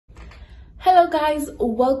guys,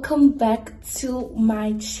 welcome back to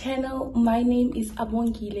my channel. My name is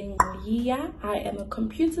Abongile Ngqoyiya. I am a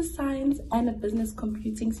computer science and a business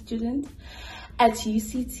computing student at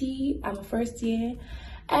UCT. I'm a first year,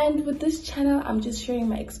 and with this channel I'm just sharing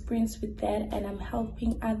my experience with that, and I'm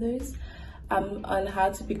helping others on how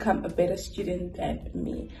to become a better student than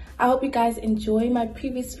me. I hope you guys enjoy my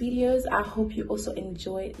previous videos. I hope you also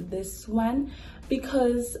enjoy this one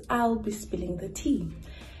because I'll be spilling the tea.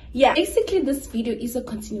 Yeah, basically this video is a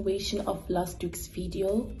continuation of last week's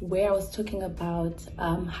video where I was talking about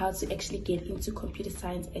how to actually get into computer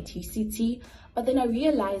science at UCT, but then I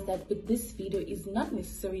realized that with this video is not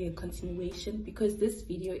necessarily a continuation, because this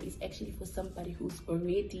video is actually for somebody who's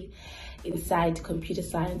already inside computer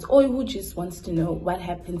science or who just wants to know what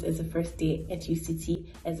happens as a first day at UCT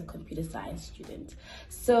as a computer science student.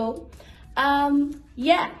 So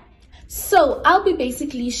yeah. So I'll be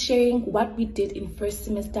basically sharing what we did in first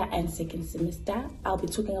semester and second semester. I'll be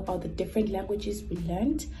talking about the different languages we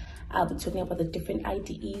learned. I'll be talking about the different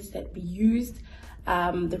IDEs that we used,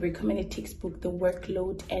 the recommended textbook, the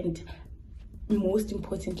workload, and most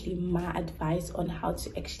importantly, my advice on how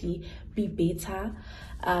to actually be better,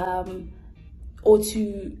 or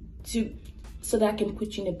so that I can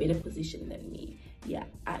put you in a better position than me. Yeah,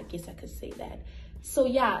 I guess I could say that. So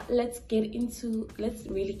yeah, let's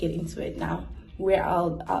really get into it now, where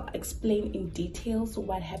I'll explain in details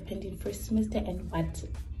what happened in first semester and what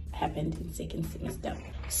happened in second semester.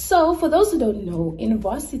 So for those who don't know, in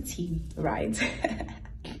varsity, right?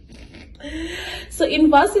 So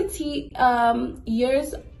in varsity, our year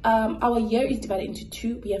is divided into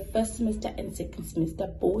two. We have first semester and second semester.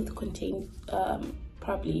 Both contain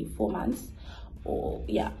probably 4 months. Or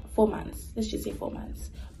yeah, 4 months. Let's just say 4 months.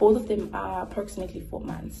 Both of them are approximately 4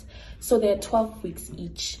 months. So they're 12 weeks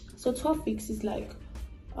each. So 12 weeks is like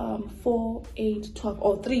 4, 8, 12,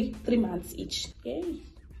 or 3 months each. Yay.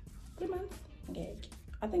 3 months? Okay.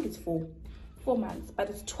 I think it's 4 months, but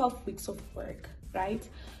it's 12 weeks of work, right?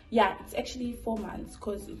 Yeah, it's actually 4 months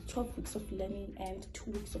because it's 12 weeks of learning and 2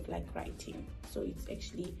 weeks of like writing. So it's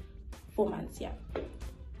actually 4 months, yeah.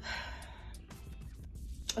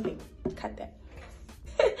 Okay, cut that.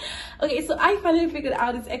 Okay, so I finally figured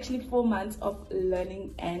out it's actually 4 months of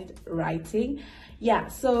learning and writing. Yeah,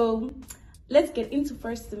 so let's get into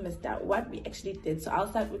first semester, what we actually did. So I'll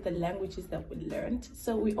start with the languages that we learned.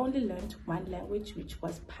 So we only learned one language, which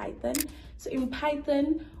was Python. So in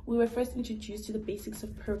Python, we were first introduced to the basics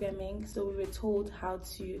of programming. So we were told how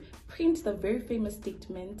to print the very famous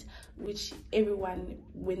statement, which everyone,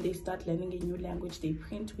 when they start learning a new language, they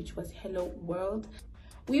print, which was hello world.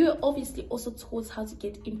 We were obviously also taught how to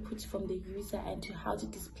get input from the user and to how to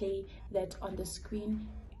display that on the screen,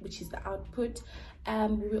 which is the output.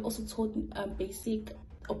 We were also taught basic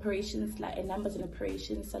operations like numbers and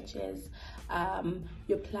operations, such as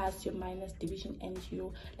your plus, your minus, division, and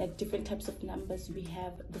your like different types of numbers. We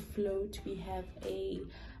have the float, we have a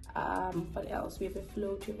what else? We have a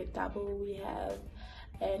float, we have a double, we have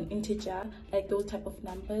an integer, like those type of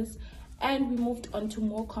numbers. And we moved on to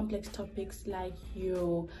more complex topics like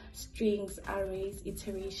your strings, arrays,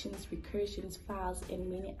 iterations, recursions, files, and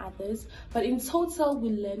many others. But in total, we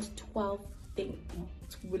learned 12 things.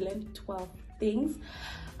 We learned 12 things.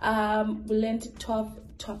 We learned 12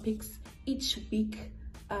 topics. Each week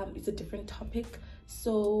is a different topic.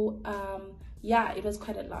 So yeah, it was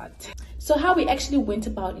quite a lot. So how we actually went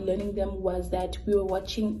about learning them was that we were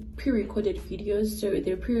watching pre-recorded videos. So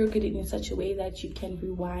they're pre-recorded in such a way that you can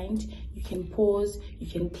rewind, you can pause, you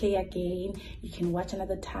can play again, you can watch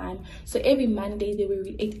another time. So every Monday they were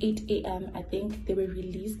at 8 a.m. I think they were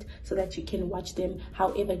released so that you can watch them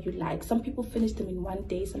however you like. Some people finished them in 1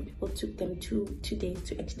 day, some people took them two days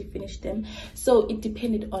to actually finish them. So it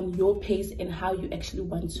depended on your pace and how you actually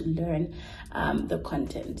want to learn the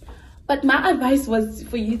content. But my advice was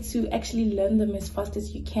for you to actually learn them as fast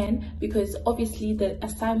as you can, because obviously the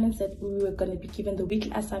assignments that we were going to be given, the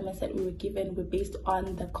weekly assignments that we were given, were based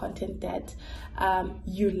on the content that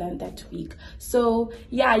you learned that week. So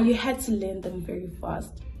yeah, you had to learn them very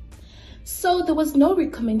fast. So there was no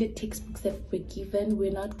recommended textbooks that were given.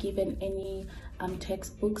 We're not given any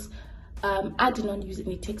textbooks. I did not use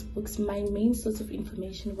any textbooks. My main source of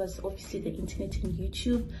information was obviously the internet and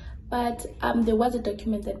YouTube. But there was a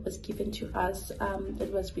document that was given to us that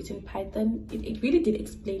was written in Python. It really did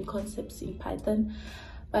explain concepts in Python,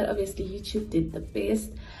 but obviously YouTube did the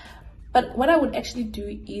best. But what I would actually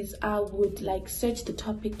do is I would like search the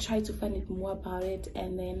topic, try to find out more about it,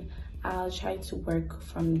 and then I'll try to work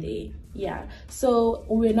from there. Yeah, so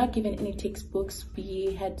we're not given any textbooks.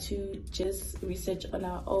 We had to just research on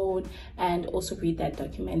our own and also read that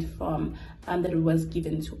document from that was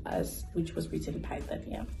given to us, which was written in Python.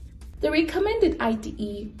 Yeah, the recommended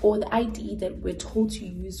IDE, or the IDE that we're told to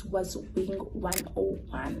use, was Wing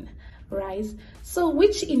 101, right? So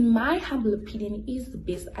which in my humble opinion is the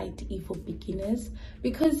best IDE for beginners,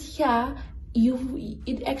 because here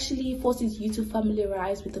it actually forces you to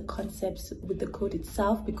familiarize with the concepts, with the code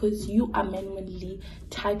itself, because you are manually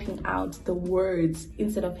typing out the words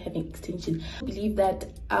instead of having extension. I believe that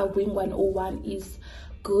Wing 101 is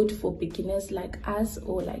good for beginners like us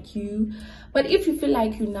or like you, but if you feel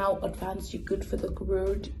like you're now advanced, you're good for the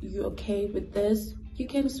road, you're okay with this, you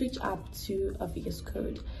can switch up to a VS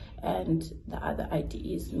Code, and the other IDE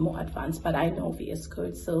is more advanced, but I know VS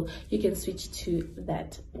Code, so you can switch to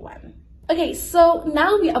that one. Okay, so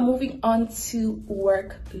now we are moving on to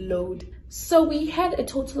workload. So we had a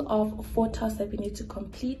total of 4 tasks that we need to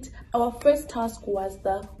complete. Our first task was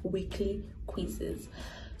the weekly quizzes.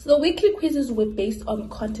 So the weekly quizzes were based on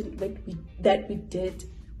content that we did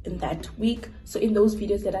in that week. So in those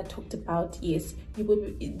videos that I talked about, yes,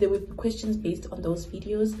 there were questions based on those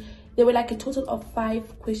videos. There were like a total of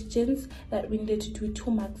 5 questions that we needed to do 2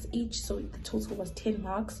 marks each, so the total was 10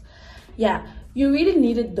 marks. Yeah, you really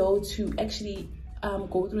needed though to actually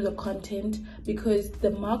go through the content, because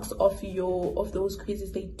the marks of those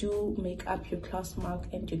quizzes, they do make up your class mark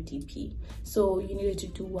and your DP, so you needed to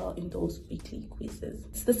do well in those weekly quizzes.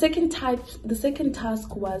 So the second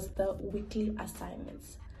task was the weekly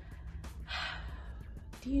assignments.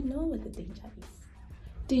 Do you know what the danger is?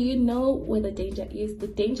 Do you know where the danger is? The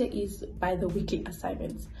danger is by the weekly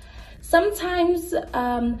assignments. Sometimes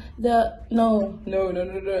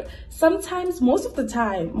sometimes most of the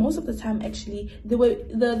time actually,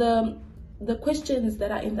 the questions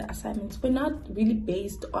that are in the assignments were not really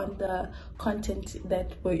based on the content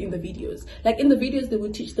that were in the videos. Like in the videos, they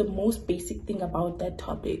will teach the most basic thing about that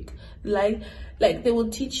topic, like they will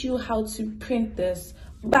teach you how to print this,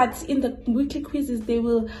 but in the weekly quizzes they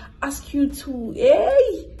will ask you to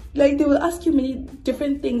they will ask you many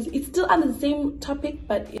different things. It's still on the same topic,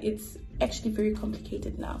 but it's actually very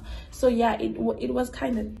complicated now. So yeah, it was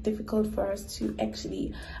kind of difficult for us to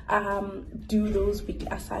actually do those weekly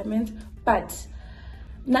assignments. But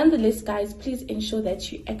nonetheless, guys, please ensure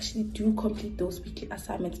that you actually do complete those weekly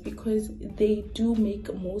assignments, because they do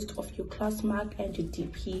make most of your class mark and your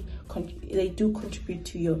DP. They do contribute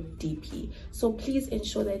to your DP. So please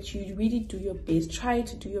ensure that you really do your best. Try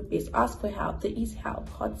to do your best. Ask for help. There is help.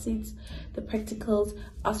 Hot seats, the practicals.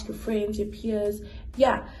 Ask your friends, your peers.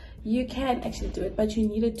 Yeah, you can actually do it, but you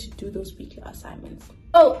needed to do those weekly assignments.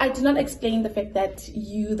 Oh, I did not explain the fact that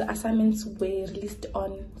the assignments were released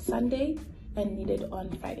on Sunday and needed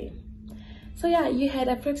on Friday. So yeah, you had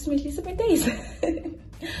approximately 7 days,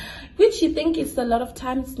 which you think is a lot of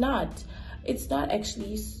time. It's not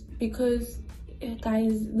actually, because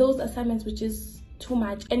guys, those assignments were just too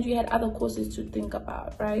much, and you had other courses to think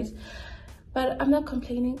about, right? But I'm not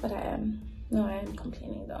complaining, but I am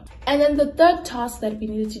complaining though. And then the third task that we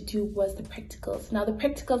needed to do was the practicals. Now the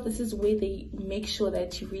practicals, this is where they make sure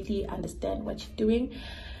that you really understand what you're doing.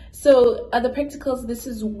 So the practicals, this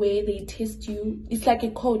is where they test you. It's like a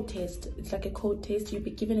code test. You'll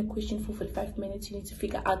be given a question for 45 minutes. You need to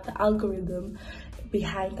figure out the algorithm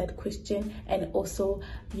behind that question, and also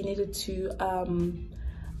you needed to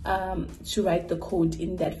write the code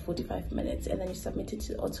in that 45 minutes, and then you submit it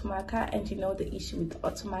to the automarker. And you know the issue with the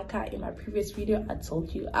automarker, in my previous video I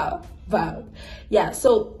told you about. Yeah,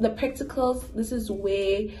 so the practicals, this is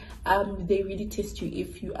where they really test you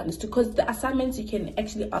if you understood, because the assignments you can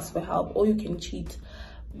actually ask for help or you can cheat,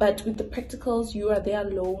 but with the practicals you are there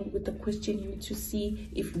alone with the question. You need to see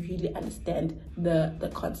if you really understand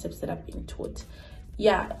the concepts that are being taught.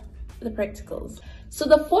 Yeah, the practicals. So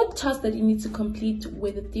the fourth task that you need to complete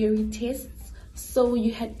were the theory tests. So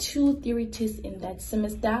you had 2 theory tests in that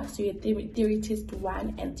semester. So you had theory test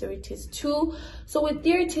 1 and theory test 2. So with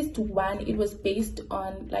theory test 1, it was based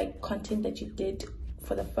on like content that you did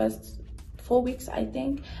for the first 4 weeks, I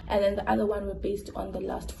think, and then the other one were based on the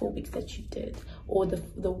last 4 weeks that you did, or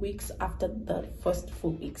the weeks after the first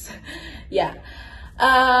 4 weeks. Yeah.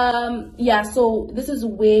 Yeah, so this is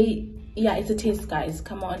where, yeah, it's a test, guys.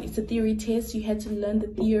 Come on, it's a theory test. You had to learn the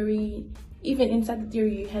theory. Even inside the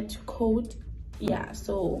theory you had to code. Yeah,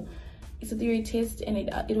 so it's a theory test, and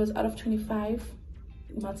it was out of 25,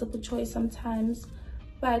 multiple choice sometimes,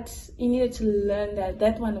 but you needed to learn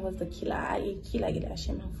that one was the killer.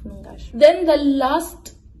 Then the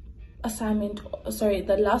last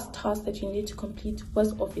the last task that you need to complete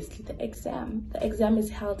was obviously the exam. The exam is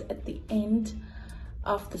held at the end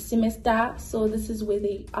of the semester, so this is where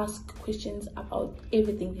they ask questions about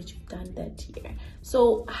everything that you've done that year.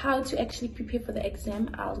 So how to actually prepare for the exam,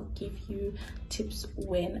 I'll give you tips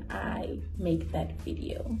when I make that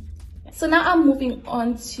video. So now I'm moving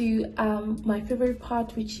on to my favorite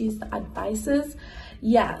part, which is the advices.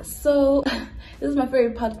 Yeah, so this is my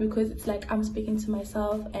favorite part because it's like I'm speaking to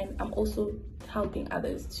myself and I'm also helping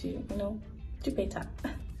others to, you know, do better.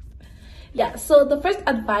 Yeah, so the first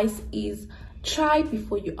advice is try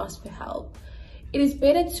before you ask for help. It is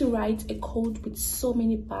better to write a code with so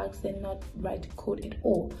many bugs than not write code at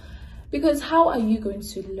all. Because how are you going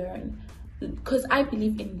to learn? Because I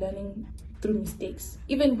believe in learning through mistakes.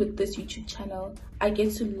 Even with this YouTube channel, I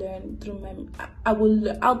get to learn through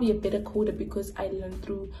I'll be a better coder because I learn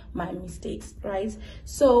through my mistakes, right?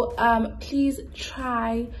 So please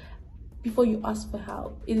try before you ask for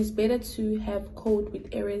help. It is better to have code with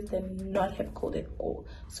errors than not have code at all.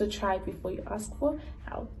 So try before you ask for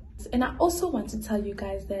help. And I also want to tell you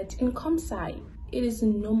guys that in comp-sci, it is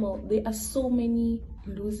normal. There are so many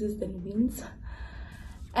losers than wins.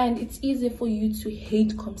 And it's easier for you to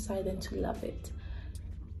hate comp-sci than to love it.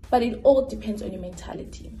 But it all depends on your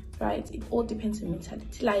mentality, right? It all depends on your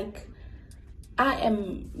mentality. Like, I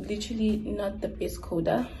am literally not the best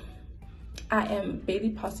coder. I am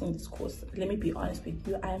barely passing this course. Let me be honest with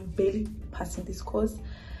you. I am barely passing this course.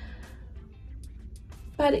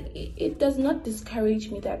 But it does not discourage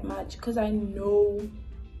me that much because I know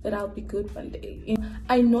that I'll be good one day. You know,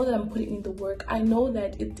 I know that I'm putting in the work. I know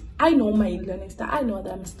that I know my learning style. I know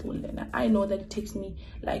that I'm still a learner. I know that it takes me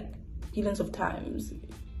like billions of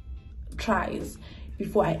tries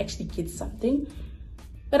before I actually get something.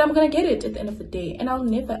 But I'm gonna get it at the end of the day, and I'll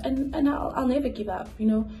never I'll never give up, you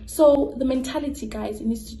know. So the mentality, guys, it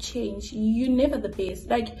needs to change. You're never the best.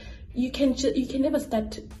 Like you can never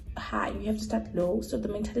start high. You have to start low. So the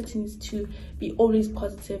mentality needs to be always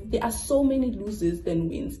positive. There are so many losers than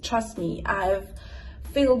wins. Trust me, I've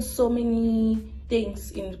failed so many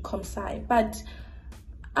things in comp-sci, but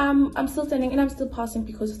I'm still standing and I'm still passing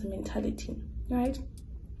because of the mentality, right?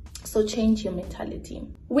 So change your mentality.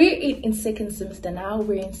 We're in second semester now.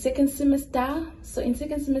 We're in second semester. So in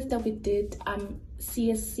second semester we did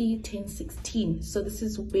CSC 1016. So this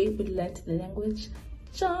is where we learned the language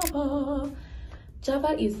Java. Java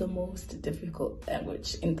is the most difficult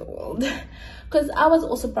language in the world because I was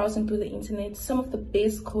also browsing through the internet. Some of the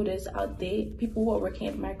best coders out there, people who are working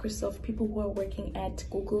at Microsoft, people who are working at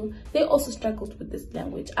Google, they also struggled with this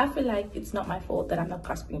language. I feel like it's not my fault that I'm not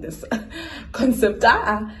grasping this concept.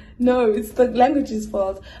 No, it's the language's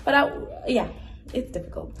fault. But yeah, it's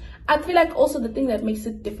difficult. I feel like also the thing that makes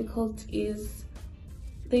it difficult is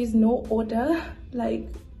there's no order. Like,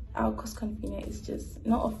 our course convener is just,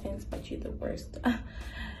 no offense, but you're the worst.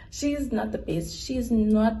 She is not the best. She is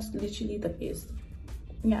not literally the best.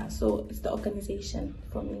 Yeah, so it's the organization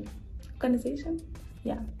for me. Organization?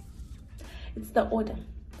 Yeah. It's the order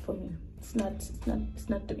for me. It's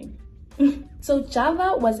not doing. So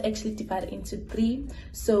Java was actually divided into 3.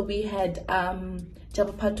 So we had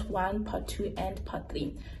Java part 1, part 2, and part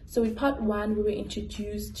 3. So in part 1, we were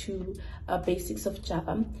introduced to basics of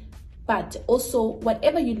Java. But also,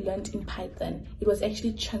 whatever you learned in Python, it was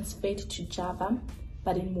actually transferred to Java,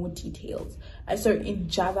 but in more details. In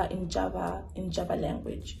Java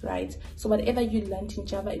language, right? So whatever you learned in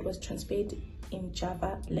Java, it was transferred in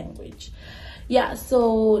Java language. Yeah, so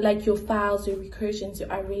like your files, your recursions, your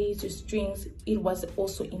arrays, your strings, it was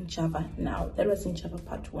also in Java now. That was in Java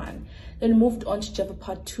part 1. Then moved on to Java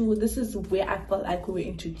part 2. This is where I felt like we were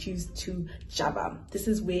introduced to Java. This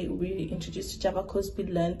is where we were introduced to Java because we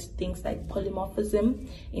learned things like polymorphism,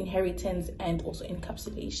 inheritance, and also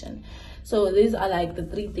encapsulation. So these are like the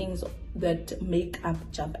 3 things that make up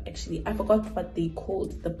Java. Actually, I forgot what they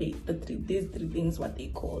called these 3 things, what they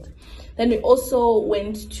called. Then we also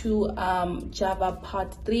went to Java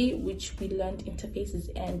part 3, which we learned interfaces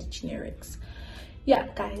and generics. Yeah,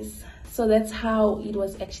 guys, so that's how it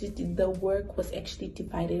was actually, the work was actually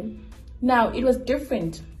divided. Now it was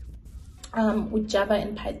different with Java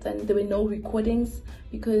and Python. There were no recordings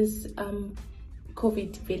because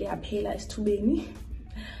COVID really appeared too many.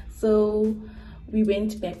 So we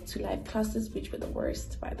went back to live classes, which were the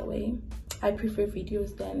worst, by the way. I prefer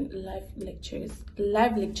videos than live lectures.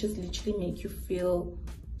 Live lectures literally make you feel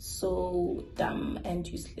so dumb and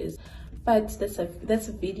useless. But that's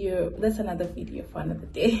another video for another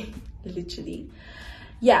day, literally.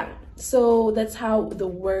 Yeah, so that's how the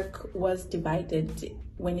work was divided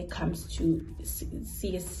when it comes to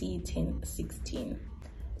CSC 1016.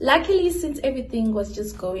 Luckily, since everything was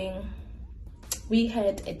just going, we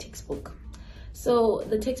had a textbook. So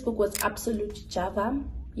the textbook was Absolute Java.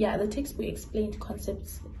 Yeah, the textbook explained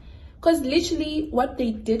concepts, because literally what they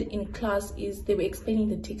did in class is they were explaining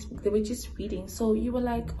the textbook. They were just reading. So you were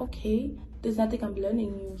like, okay, there's nothing I'm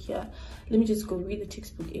learning new here, let me just go read the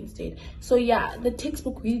textbook instead. So yeah, the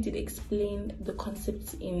textbook really did explain the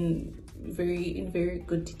concepts in very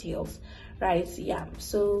good details, right? Yeah,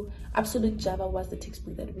 so Absolute Java was the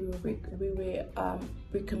textbook that we were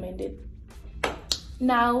recommended.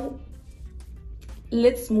 Now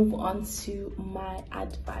let's move on to my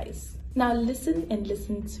advice. Now listen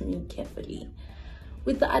to me carefully.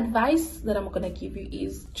 With the advice that I'm gonna give you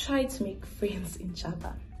is try to make friends in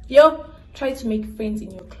Java. Try to make friends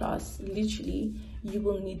in your class. Literally, you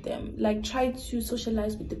will need them. Like, try to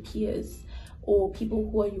socialize with the peers or people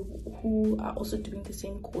who are also doing the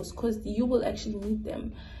same course, because you will actually need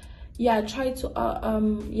them. Yeah, try to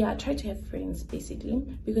have friends, basically,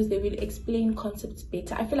 because they will explain concepts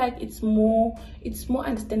better. I feel like it's more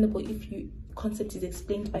understandable if concept is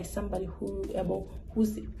explained by somebody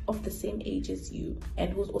who's of the same age as you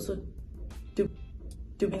and who's also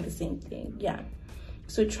doing the same thing. Yeah,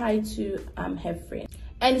 so try to have friends.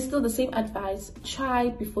 And it's still the same advice: try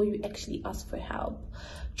before you actually ask for help.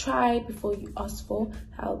 Try before you ask for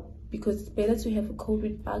help, because it's better to have a code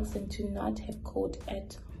with bugs than to not have code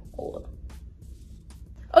at all.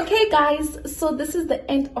 Okay guys, so this is the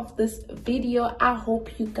end of this video. I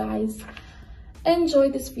hope you guys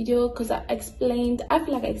enjoyed this video, because I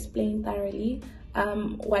feel like I explained thoroughly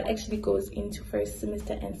what actually goes into first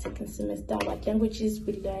semester and second semester, what languages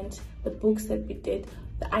we learned, the books that we did,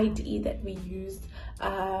 the IDE that we used,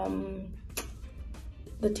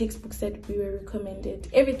 the textbooks that we were recommended,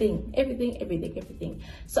 everything.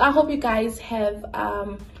 So I hope you guys have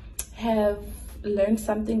learned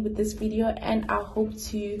something with this video, and I hope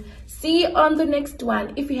to see you on the next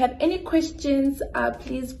one. If you have any questions,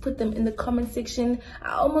 please put them in the comment section.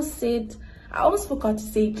 I almost forgot to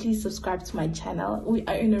say, please subscribe to my channel. We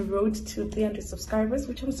are in a road to 300 subscribers,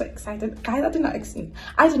 which I'm so excited, guys. I did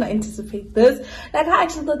not anticipate this. Like, I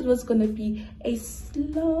actually thought it was gonna be a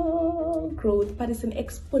slow growth, but it's an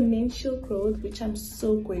exponential growth, which I'm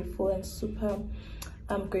so grateful and super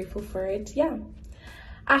grateful for it. Yeah,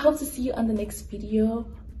 I hope to see you on the next video.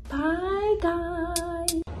 Bye guys.